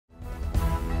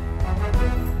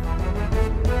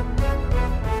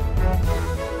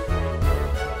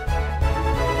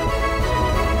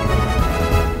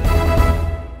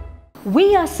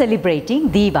We are celebrating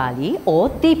Diwali or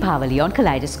Deepavali on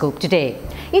Kaleidoscope today.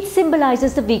 It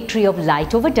symbolizes the victory of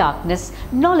light over darkness,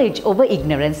 knowledge over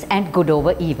ignorance and good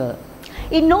over evil.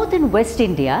 In North and West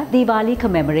India, Diwali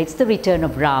commemorates the return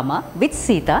of Rama with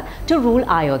Sita to rule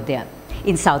Ayodhya.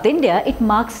 In South India, it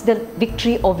marks the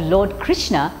victory of Lord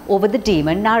Krishna over the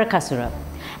demon Narakasura.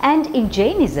 And in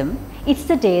Jainism, it's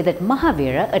the day that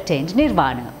Mahavira attained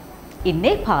Nirvana. In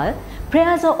Nepal,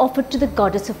 prayers are offered to the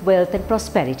goddess of wealth and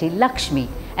prosperity, Lakshmi.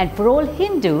 And for all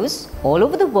Hindus, all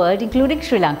over the world, including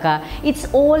Sri Lanka, it's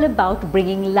all about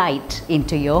bringing light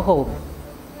into your home.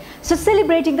 So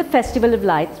celebrating the Festival of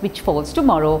Lights, which falls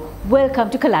tomorrow, welcome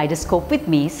to Kaleidoscope with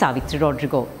me, Savithri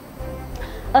Rodrigo.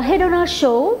 Ahead on our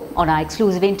show, on our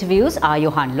exclusive interviews, are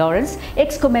Johan Lawrence,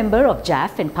 ex-co-member of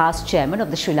JAF and past chairman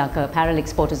of the Sri Lanka Apparel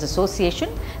Exporters Association,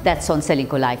 that's on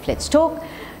Selinko Life Let's Talk,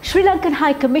 Sri Lankan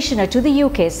High Commissioner to the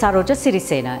UK, Saroja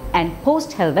Sirisena, and Pro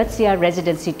Helvetzia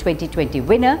Residency 2020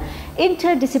 winner,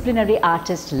 interdisciplinary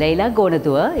artist Leila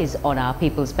Gonadua is on our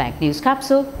People's Bank News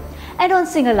Capsule. And on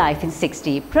Singer Life in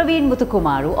 60, Praveen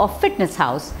Muthukumaru of Fitness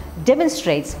House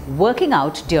demonstrates working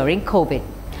out during COVID.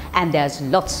 And there's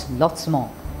lots more.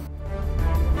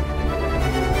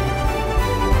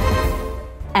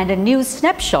 And a news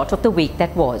snapshot of the week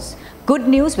that was. Good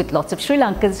news with lots of Sri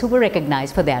Lankans who were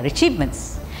recognized for their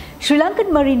achievements. Sri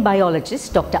Lankan marine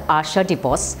biologist Dr. Asha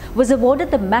Dipos was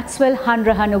awarded the Maxwell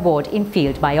Hanrahan Award in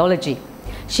field biology.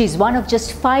 She is one of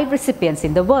just 5 recipients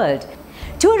in the world.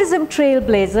 Tourism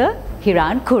trailblazer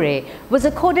Hiran Kure was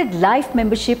accorded life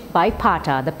membership by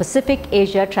PATA, the Pacific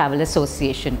Asia Travel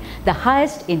Association, the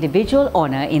highest individual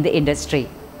honor in the industry.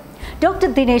 Dr.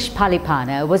 Dinesh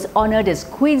Palipana was honored as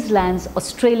Queensland's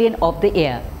Australian of the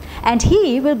Year, and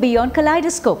he will be on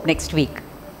Kaleidoscope next week.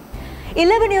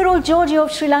 11-year-old Georgia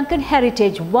of Sri Lankan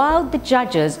heritage wowed the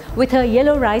judges with her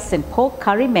yellow rice and pork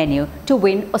curry menu to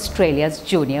win Australia's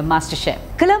Junior MasterChef.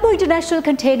 Colombo International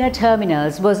Container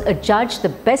Terminals was adjudged the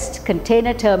best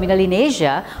container terminal in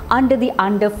Asia under the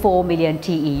under 4 million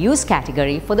TEUs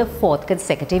category for the 4th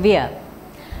consecutive year.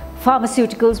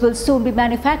 Pharmaceuticals will soon be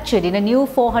manufactured in a new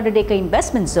 400-acre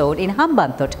investment zone in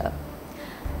Hambantota.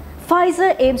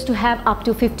 Pfizer aims to have up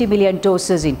to 50 million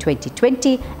doses in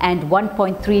 2020 and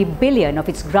 1.3 billion of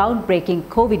its groundbreaking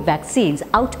COVID vaccines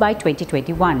out by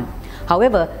 2021.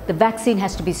 However, the vaccine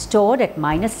has to be stored at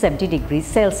 -70 degrees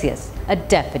Celsius, a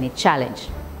definite challenge.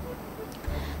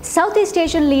 Southeast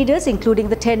Asian leaders, including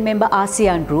the 10-member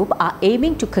ASEAN group, are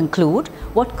aiming to conclude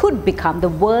what could become the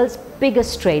world's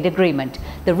biggest trade agreement,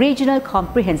 the Regional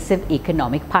Comprehensive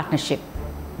Economic Partnership.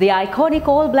 The iconic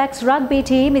All Blacks rugby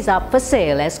team is up for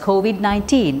sale as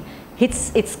COVID-19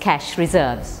 hits its cash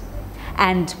reserves.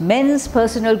 And men's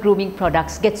personal grooming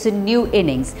products gets a new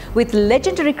innings with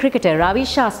legendary cricketer Ravi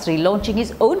Shastri launching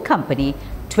his own company,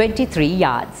 23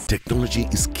 Yards. Technology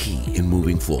is key in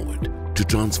moving forward to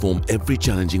transform every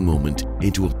challenging moment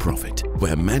into a profit,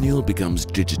 where manual becomes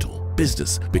digital,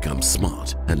 business becomes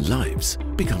smart, and lives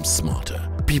become smarter.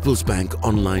 People's Bank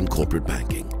Online Corporate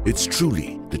Banking. It's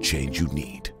truly the change you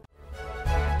need.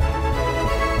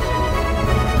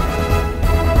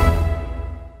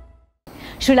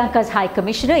 Sri Lanka's High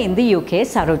Commissioner in the UK,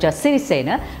 Saroja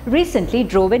Sirisena, recently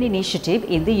drove an initiative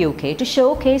in the UK to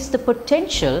showcase the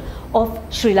potential of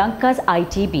Sri Lanka's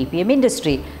IT BPM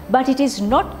industry. But it is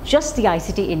not just the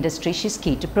ICT industry she's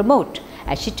keen to promote,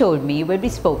 as she told me when we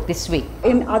spoke this week.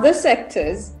 In other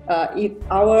sectors,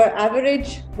 our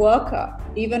average worker,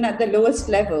 even at the lowest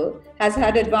level, has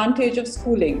had advantage of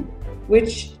schooling,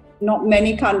 which not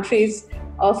many countries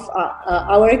of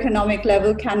our economic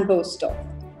level can boast of.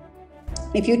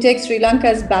 If you take Sri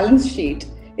Lanka's balance sheet,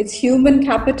 its human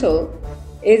capital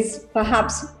is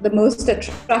perhaps the most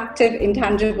attractive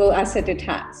intangible asset it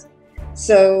has.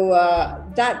 So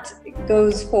that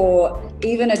goes for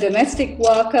even a domestic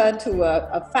worker to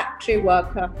a factory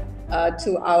worker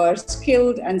to our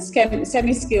skilled and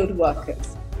semi-skilled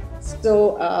workers.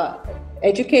 So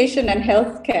education and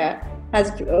healthcare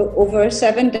has over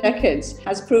 7 decades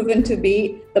has proven to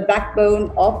be the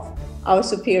backbone of our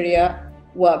superior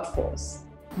workforce.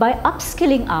 By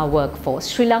upskilling our workforce,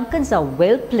 Sri Lankans are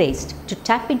well placed to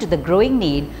tap into the growing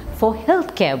need for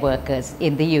healthcare workers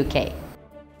in the UK.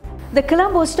 The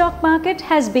Colombo stock market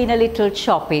has been a little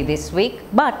choppy this week,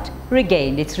 but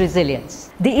regained its resilience.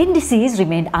 The indices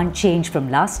remained unchanged from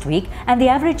last week, and the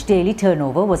average daily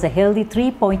turnover was a healthy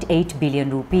 3.8 billion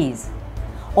rupees.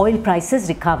 Oil prices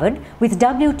recovered, with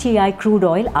WTI crude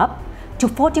oil up to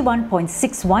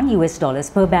 $41.61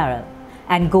 per barrel.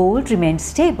 And gold remained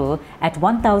stable at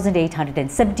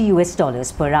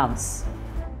 $1,870 per ounce.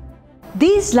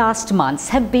 These last months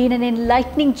have been an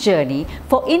enlightening journey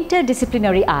for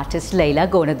interdisciplinary artist Leila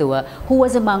Gonadua, who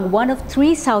was among one of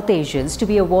 3 South Asians to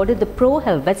be awarded the Pro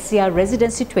Helvetzia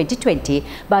Residency 2020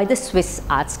 by the Swiss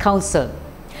Arts Council.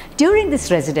 During this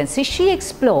residency, she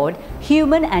explored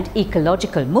human and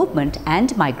ecological movement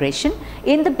and migration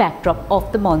in the backdrop of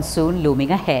the monsoon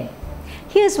looming ahead.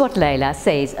 Here's what Leila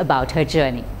says about her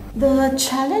journey. The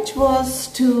challenge was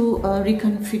to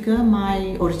reconfigure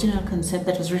my original concept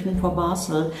that was written for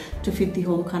Basel to fit the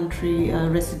home country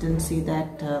residency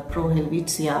that Pro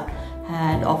Helvetzia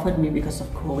had offered me because of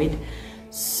COVID.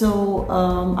 So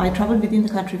I traveled within the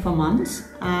country for months,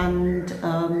 and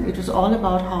it was all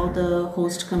about how the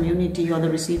host community or the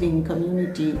receiving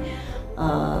community,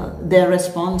 their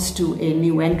response to a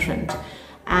new entrant,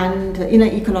 and in an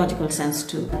ecological sense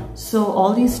too. So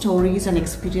all these stories and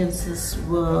experiences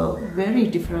were very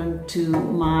different to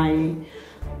my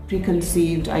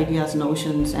preconceived ideas,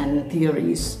 notions and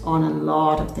theories on a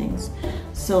lot of things.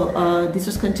 So this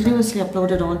was continuously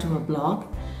uploaded onto a blog,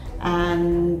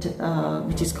 and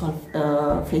which is called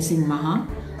Facing Maha.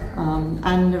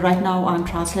 And right now I'm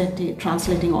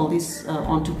translating all this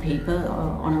onto paper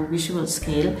on a visual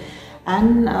scale,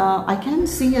 and I can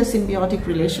see a symbiotic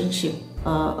relationship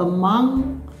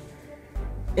among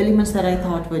elements that I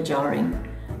thought were jarring.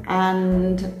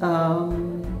 And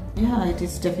yeah, it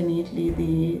is definitely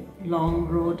the long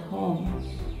road home.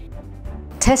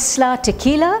 Tesla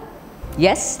tequila?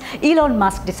 Yes, Elon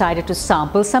Musk decided to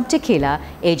sample some tequila,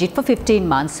 age it for 15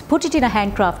 months, put it in a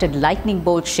handcrafted lightning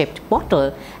bolt shaped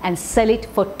bottle and sell it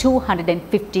for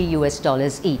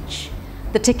 $250 each.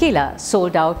 The tequila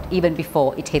sold out even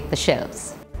before it hit the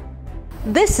shelves.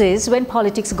 This is when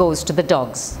politics goes to the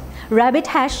dogs. Rabbit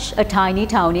Hash, a tiny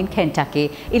town in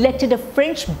Kentucky, elected a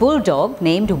French bulldog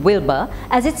named Wilbur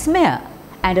as its mayor.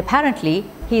 And apparently,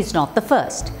 he is not the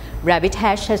first. Rabbit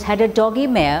Hash has had a doggy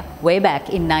mayor way back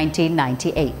in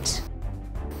 1998.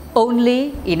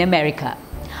 Only in America.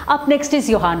 Up next is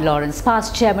Johan Lawrence,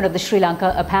 past chairman of the Sri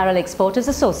Lanka Apparel Exporters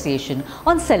Association,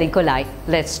 on Selingco Life.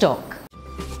 Let's talk.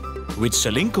 With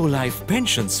Selingco Life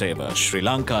Pension Saver, Sri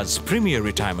Lanka's premier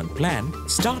retirement plan,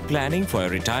 start planning for a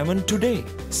retirement today.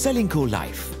 Selingco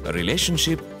Life, a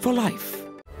relationship for life.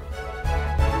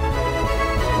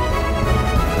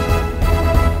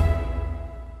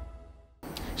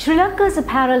 Sri Lanka's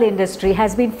apparel industry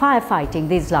has been firefighting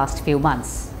these last few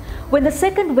months. When the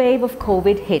second wave of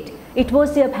COVID hit, it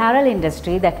was the apparel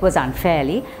industry that was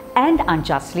unfairly and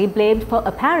unjustly blamed for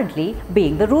apparently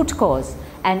being the root cause,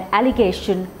 an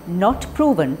allegation not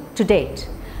proven to date.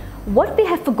 What we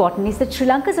have forgotten is that Sri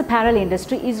Lanka's apparel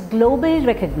industry is globally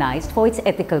recognized for its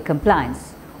ethical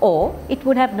compliance, or it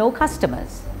would have no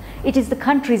customers. It is the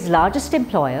country's largest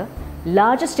employer,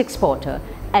 largest exporter,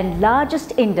 and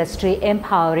largest industry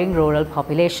empowering rural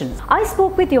populations. I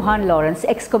spoke with Johan Lawrence,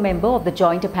 ex-member of the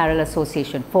Joint Apparel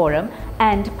Association Forum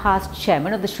and past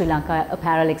chairman of the Sri Lanka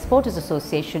Apparel Exporters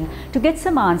Association, to get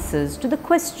some answers to the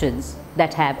questions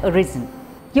that have arisen.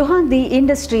 Johan, the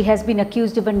industry has been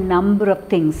accused of a number of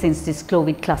things since this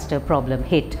COVID cluster problem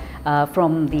hit,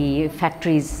 from the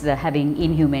factories having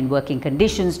inhumane working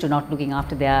conditions to not looking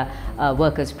after their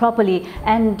workers properly,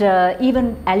 and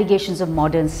even allegations of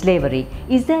modern slavery.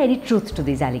 Is there any truth to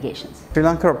these allegations? Sri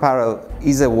Lanka Apparel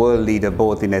is a world leader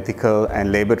both in ethical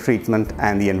and labor treatment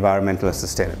and the environmental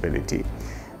sustainability.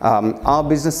 Our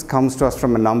business comes to us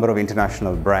from a number of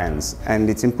international brands, and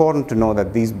it's important to know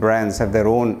that these brands have their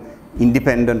own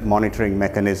independent monitoring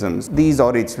mechanisms. These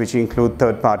audits, which include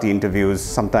third-party interviews,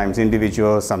 sometimes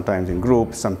individual, sometimes in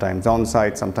groups, sometimes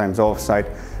on-site, sometimes off-site,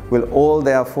 will all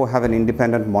therefore have an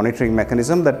independent monitoring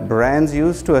mechanism that brands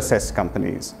use to assess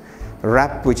companies.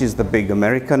 RAP, which is the big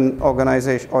American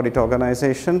audit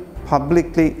organization,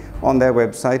 publicly on their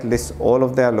website lists all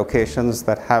of their locations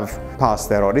that have passed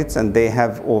their audits, and they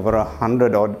have over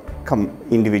 100 odd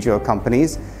individual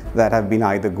companies that have been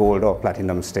either gold or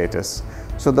platinum status.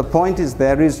 So the point is,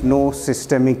 there is no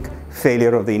systemic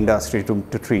failure of the industry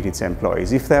to treat its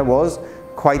employees. If there was,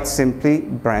 quite simply,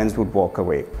 brands would walk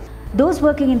away. Those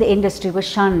working in the industry were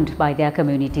shunned by their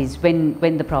communities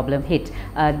when the problem hit.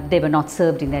 They were not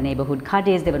served in their neighborhood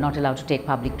caddies, they were not allowed to take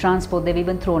public transport, they were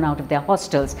even thrown out of their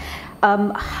hostels.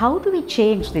 How do we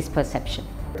change this perception?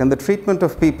 And the treatment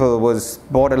of people was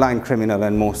borderline criminal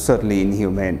and most certainly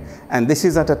inhumane. And this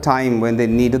is at a time when they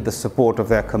needed the support of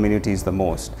their communities the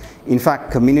most. In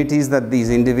fact, communities that these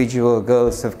individual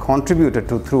girls have contributed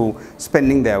to through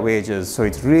spending their wages. So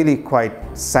it's really quite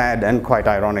sad and quite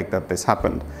ironic that this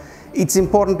happened. It's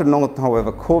important to note,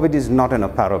 however, COVID is not an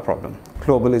apparel problem.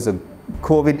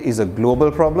 COVID is a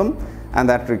global problem, and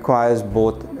that requires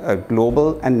both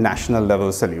global and national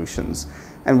level solutions.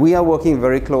 And we are working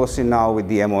very closely now with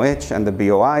the MOH and the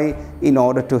BOI in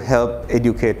order to help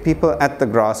educate people at the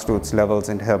grassroots levels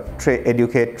and help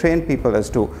train people as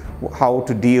to how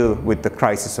to deal with the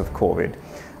crisis of COVID.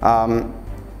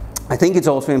 I think it's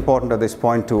also important at this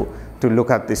point to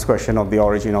look at this question of the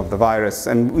origin of the virus.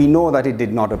 And we know that it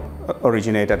did not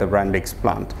originate at a Brandix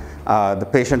plant. The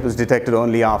patient was detected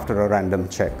only after a random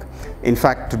check. In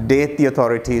fact, to date, the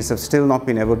authorities have still not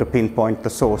been able to pinpoint the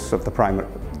source of the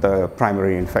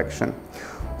primary infection.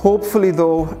 Hopefully,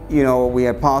 though, we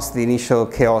are past the initial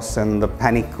chaos and the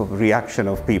panic of reaction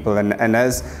of people, and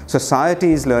as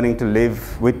society is learning to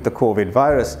live with the COVID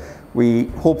virus, we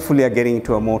hopefully are getting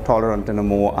to a more tolerant and a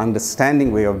more understanding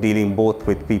way of dealing both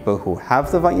with people who have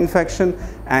the infection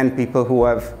and people who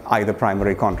have either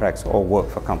primary contracts or work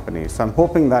for companies. So I'm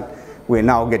hoping that we're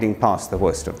now getting past the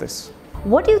worst of this.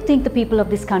 What do you think the people of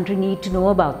this country need to know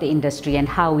about the industry and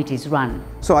how it is run?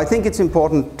 So I think it's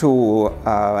important to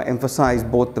emphasize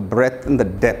both the breadth and the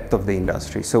depth of the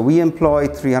industry. So we employ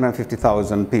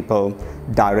 350,000 people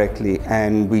directly,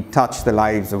 and we touch the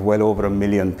lives of well over 1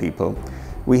 million people.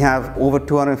 We have over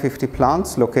 250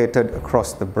 plants located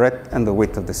across the breadth and the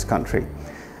width of this country.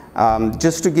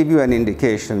 Just to give you an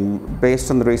indication, based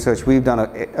on the research we've done,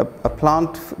 a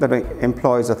plant that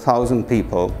employs 1,000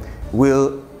 people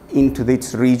will, into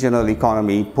its regional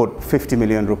economy, put 50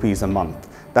 million rupees a month.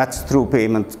 That's through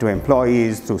payments to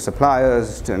employees, through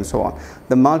suppliers, and so on.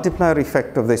 The multiplier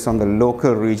effect of this on the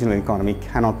local regional economy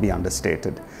cannot be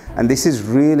understated. And this is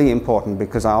really important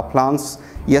because our plants,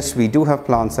 yes, we do have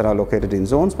plants that are located in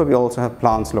zones, but we also have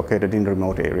plants located in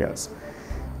remote areas.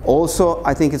 Also,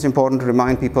 I think it's important to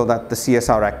remind people that the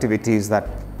CSR activities that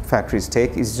factories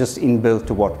take is just inbuilt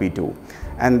to what we do.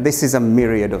 And this is a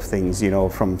myriad of things,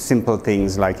 from simple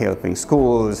things like helping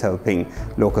schools, helping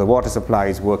local water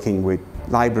supplies, working with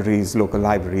libraries, local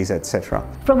libraries, etc.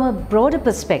 From a broader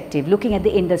perspective, looking at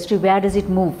the industry, where does it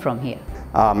move from here?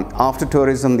 After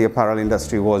tourism, the apparel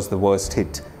industry was the worst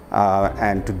hit,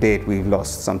 and to date we've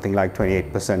lost something like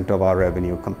 28% of our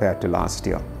revenue compared to last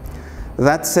year.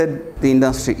 That said, the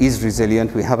industry is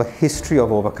resilient. We have a history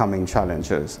of overcoming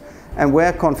challenges, and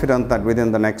we're confident that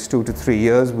within the next 2 to 3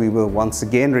 years we will once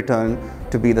again return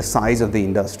to be the size of the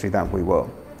industry that we were.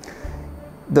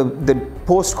 The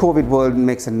post-COVID world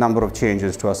makes a number of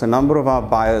changes to us. A number of our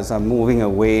buyers are moving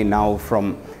away now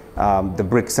from the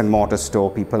bricks and mortar store.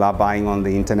 People are buying on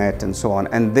the internet and so on,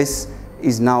 and this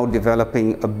is now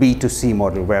developing a B2C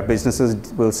model where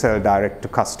businesses will sell direct to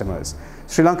customers.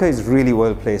 Sri Lanka is really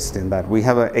well placed in that. We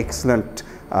have an excellent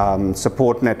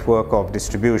support network of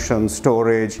distribution,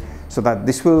 storage, so that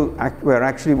we're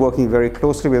actually working very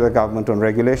closely with the government on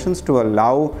regulations to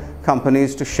allow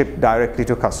companies to ship directly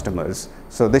to customers.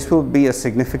 So this will be a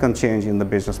significant change in the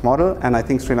business model, and I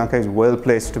think Sri Lanka is well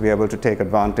placed to be able to take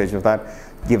advantage of that,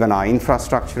 given our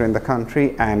infrastructure in the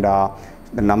country and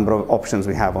the number of options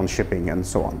we have on shipping and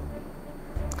so on.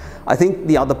 I think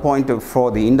the other point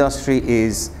for the industry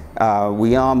is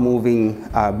we are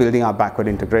building our backward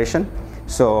integration.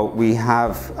 So we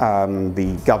have,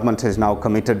 the government has now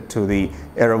committed to the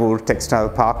Eravur Textile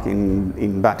Park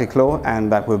in Batiklo, and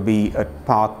that will be a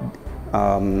park,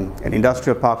 an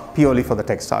industrial park purely for the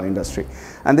textile industry.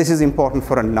 And this is important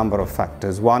for a number of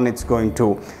factors. One, it's going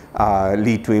to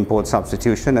lead to import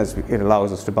substitution as it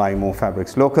allows us to buy more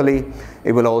fabrics locally.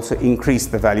 It will also increase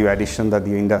the value addition that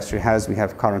the industry has. We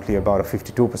have currently about a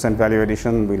 52% value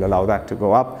addition. We'll allow that to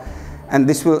go up. And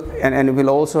this will, and it will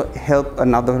also help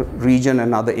another region,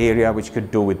 another area which could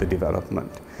do with the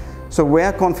development. So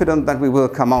we're confident that we will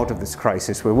come out of this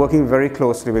crisis. We're working very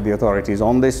closely with the authorities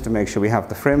on this to make sure we have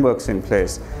the frameworks in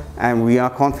place. And we are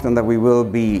confident that we will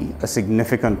be a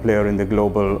significant player in the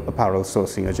global apparel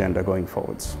sourcing agenda going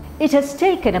forwards. It has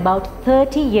taken about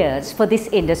 30 years for this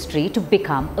industry to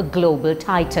become a global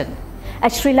titan.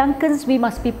 As Sri Lankans, we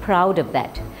must be proud of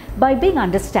that. By being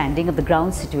understanding of the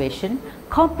ground situation,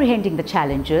 comprehending the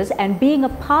challenges and being a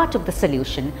part of the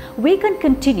solution, we can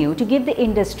continue to give the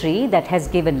industry that has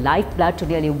given lifeblood to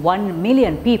nearly 1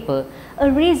 million people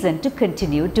a reason to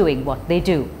continue doing what they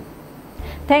do.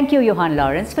 Thank you, Johan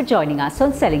Lawrence, for joining us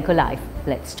on Selingco Life.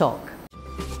 Let's talk.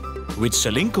 With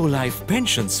Selingco Life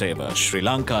Pension Saver, Sri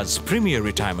Lanka's premier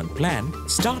retirement plan,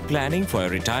 start planning for a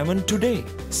retirement today.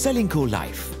 Selingco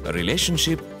Life, a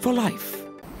relationship for life.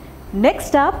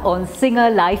 Next up on Singer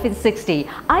Life in 60,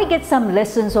 I get some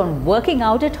lessons on working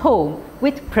out at home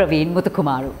with Praveen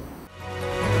Muthukumaru.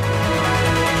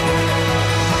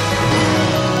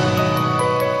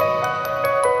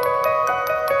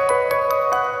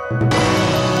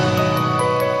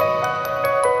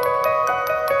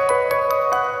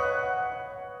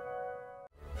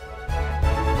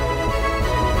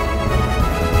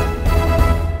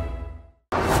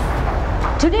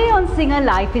 Singer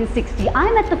Life in 60.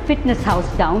 I'm at the Fitness House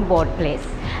Downward Place.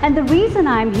 And the reason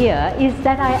I'm here is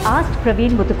that I asked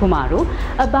Praveen Muthukumaru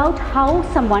about how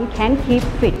someone can keep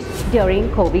fit during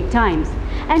COVID times.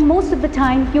 And most of the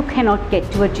time you cannot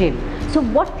get to a gym. So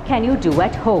what can you do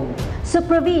at home? So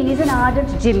Praveen is an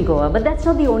ardent gym goer, but that's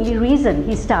not the only reason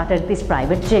he started this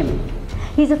private gym.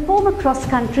 He's a former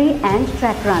cross-country and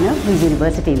track runner with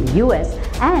university in the US,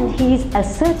 and he's a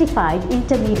certified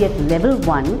intermediate level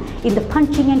 1 in the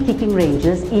punching and kicking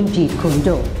ranges in Jeet Kune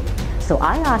Do. So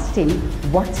I asked him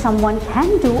what someone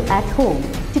can do at home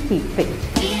to keep fit.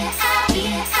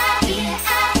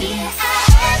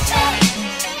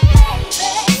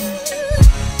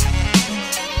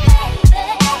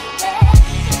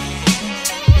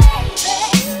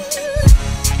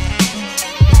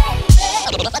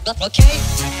 Okay.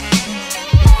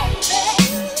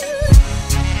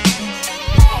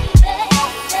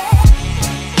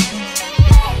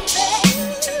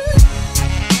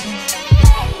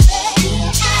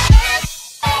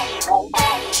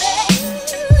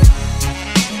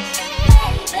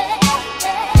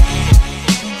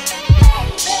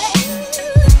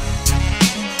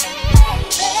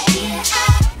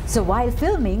 So while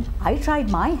filming, I tried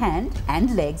my hand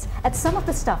and legs at some of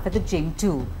the stuff at the gym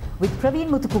too, with Praveen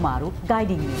Muthukumaru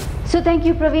guiding me. So thank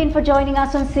you Praveen for joining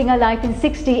us on Singer Life in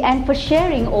 60 and for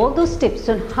sharing all those tips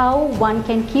on how one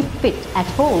can keep fit at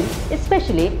home,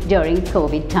 especially during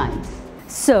COVID times.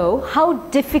 So how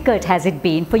difficult has it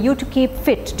been for you to keep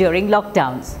fit during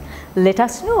lockdowns? Let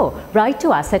us know. Write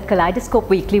to us at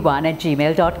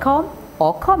kaleidoscopeweekly1@gmail.com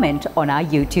or comment on our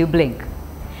YouTube link.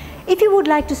 If you would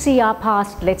like to see our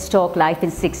past Let's Talk Life in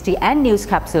 60 and news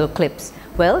capsule clips,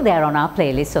 well, they're on our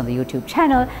playlist on the YouTube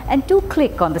channel, and do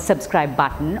click on the subscribe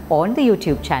button on the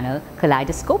YouTube channel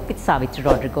Kaleidoscope with Savithri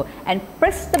Rodrigo and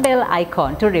press the bell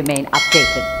icon to remain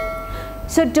updated.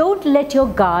 So don't let your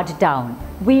guard down.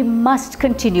 We must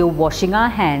continue washing our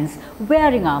hands,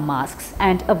 wearing our masks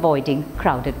and avoiding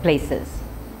crowded places.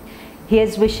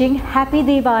 Here's wishing Happy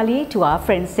Diwali to our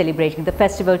friends celebrating the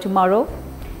festival tomorrow.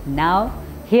 Now,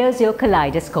 here's your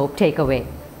Kaleidoscope takeaway.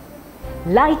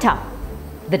 Light up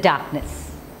the darkness.